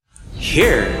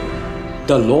hear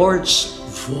the Lord's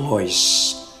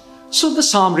voice. So the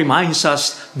psalm reminds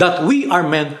us that we are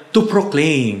meant to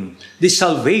proclaim the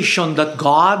salvation that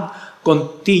God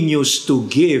continues to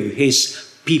give His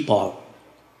people.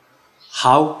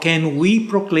 How can we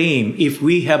proclaim if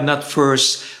we have not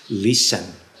first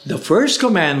listened? The first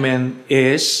commandment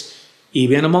is,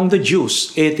 even among the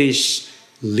Jews, it is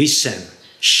listen.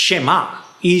 Shema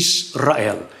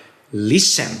Israel.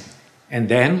 Listen. And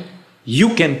then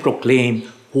you can proclaim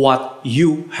what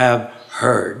you have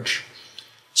heard.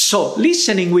 So,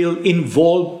 listening will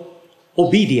involve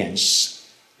obedience.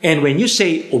 And when you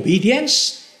say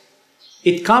obedience,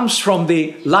 it comes from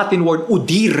the Latin word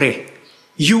udire.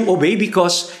 You obey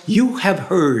because you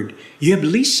have heard, you have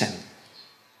listened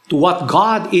to what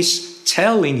God is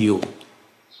telling you.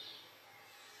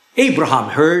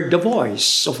 Abraham heard the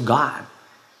voice of God,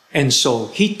 and so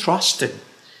he trusted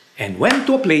and went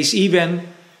to a place even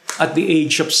at the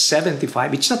age of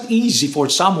 75. It's not easy for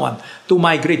someone to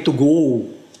migrate, to go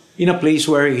in a place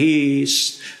where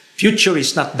his future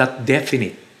is not that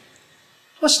definite.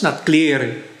 It was not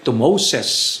clear to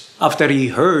Moses after he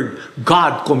heard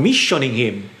God commissioning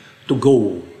him to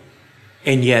go.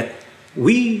 And yet,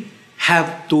 we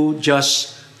have to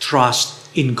just trust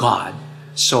in God.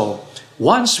 So,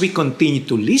 once we continue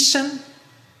to listen,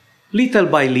 little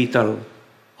by little,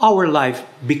 our life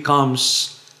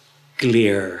becomes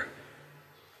clear.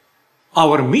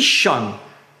 Our mission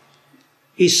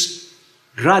is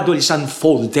gradually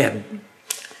unfolded.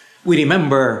 We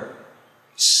remember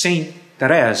Saint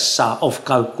Teresa of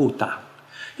Calcutta.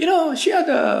 She had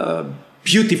a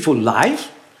beautiful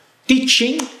life,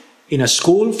 teaching in a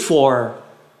school for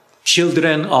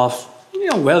children of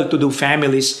well-to-do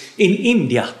families in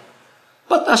India.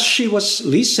 But as she was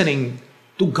listening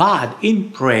to God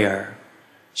in prayer,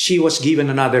 she was given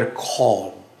another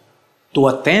call to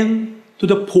attend to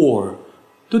the poor,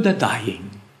 to the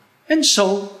dying. And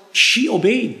so she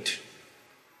obeyed.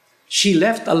 She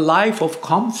left a life of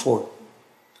comfort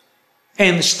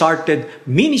and started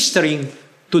ministering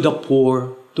to the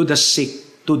poor, to the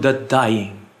sick, to the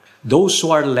dying, those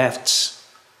who are left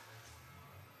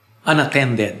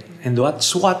unattended. And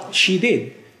that's what she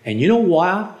did. And you know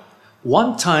what?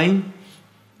 One time,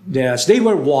 as they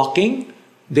were walking,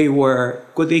 they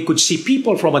could see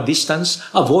people from a distance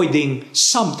avoiding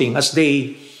something as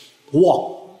they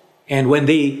walked. And when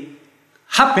they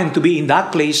happened to be in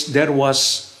that place, there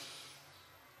was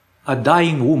a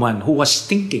dying woman who was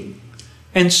stinking.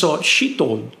 And so she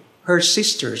told her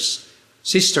sisters,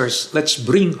 let's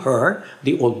bring her,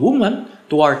 the old woman,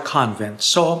 to our convent.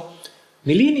 So,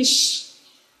 nilinis,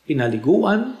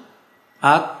 pinaliguan,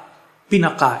 at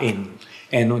pinakain.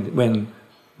 And when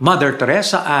Mother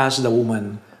Teresa asked the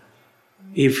woman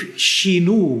if she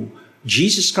knew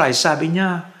Jesus Christ, sabi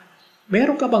niya,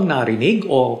 meron ka bang narinig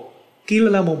o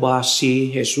kilala mo ba si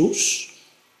Jesus?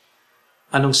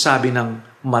 Anong sabi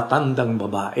ng matandang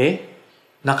babae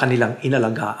na kanilang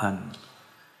inalagaan?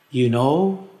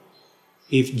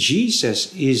 If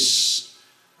Jesus is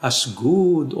as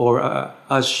good or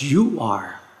as you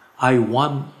are, I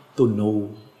want to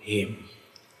know Him.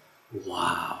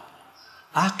 Wow!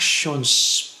 Actions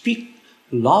speak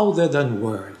louder than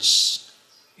words.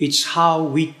 It's how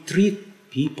we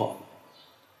treat people.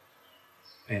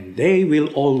 And they will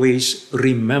always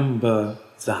remember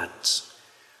that.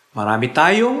 Marami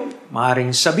tayong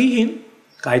maaaring sabihin,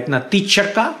 kahit na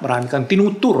teacher ka, marami kang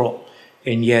tinuturo,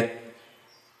 and yet,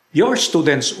 your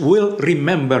students will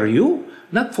remember you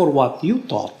not for what you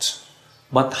taught,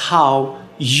 but how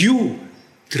you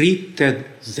treated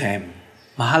them.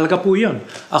 Mahalaga po yun.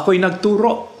 Ako'y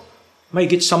nagturo,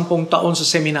 mahigit 10 taon sa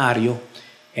seminaryo.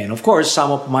 And of course,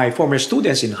 some of my former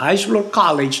students in high school or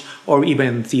college, or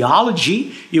even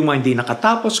theology, yung mga hindi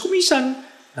nakatapos, kumisan,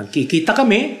 nagkikita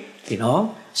kami,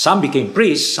 some became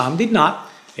priests, some did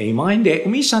not. Yung mga hindi,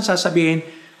 kumisan sasabihin,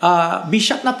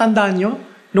 Bishop, natandaan nyo,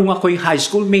 nung ako'y high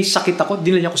school, may sakit ako,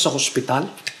 dinala ko sa hospital.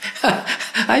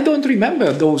 I don't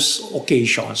remember those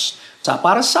occasions.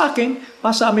 Para sa akin,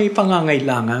 sa may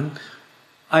pangangailangan,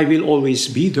 I will always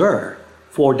be there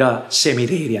for the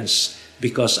seminarians.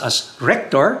 Because as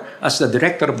rector, as the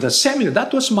director of the seminary,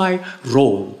 that was my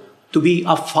role, to be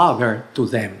a father to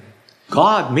them.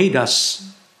 God made us,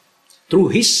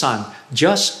 through His Son,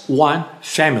 just one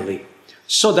family,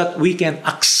 so that we can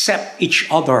accept each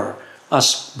other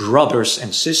as brothers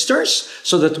and sisters,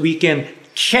 so that we can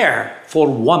care for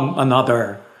one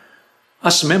another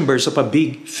as members of a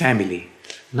big family.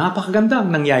 Napakagandang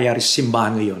nangyayari sa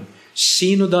simbahan ngayon.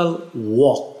 Synodal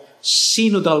walk,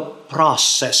 synodal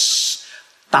process.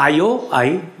 Tayo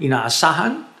ay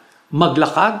inaasahan,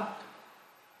 maglakad,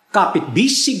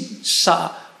 kapit-bisig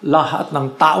sa lahat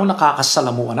ng taong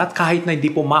nakakasalamuhan at kahit na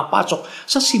hindi pumapasok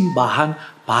sa simbahan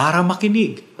para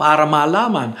makinig, para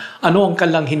malaman ano ang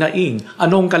kanilang hinaing,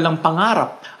 ano ang kanilang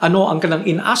pangarap, ano ang kanilang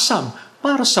inasam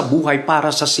para sa buhay,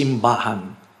 para sa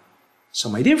simbahan. So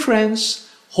my dear friends,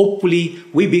 hopefully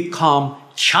we become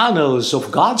channels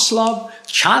of God's love,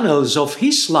 channels of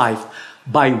His life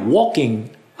by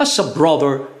walking as a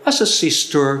brother, as a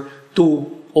sister to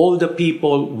all the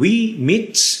people we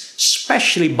meet,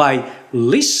 especially by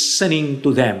listening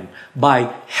to them, by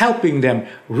helping them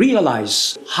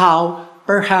realize how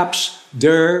perhaps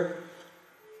their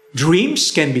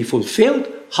dreams can be fulfilled,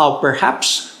 how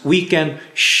perhaps we can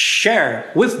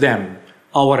share with them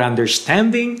our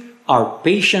understanding, our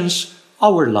patience,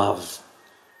 our love.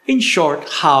 In short,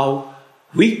 how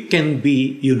we can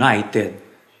be united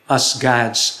as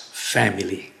God's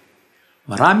family.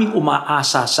 Maraming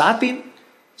umaasa sa atin.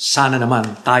 Sana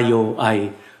naman tayo ay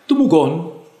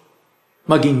tumugon,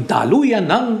 maging daluyan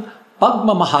ng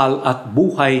pagmamahal at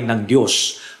buhay ng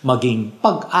Diyos, maging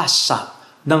pag-asa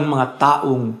ng mga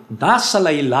taong nasa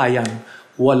laylayan,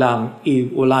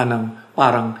 wala nang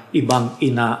parang ibang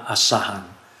inaasahan.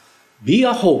 Be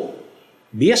a hope,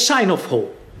 be a sign of hope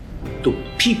to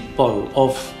people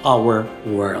of our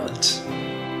world.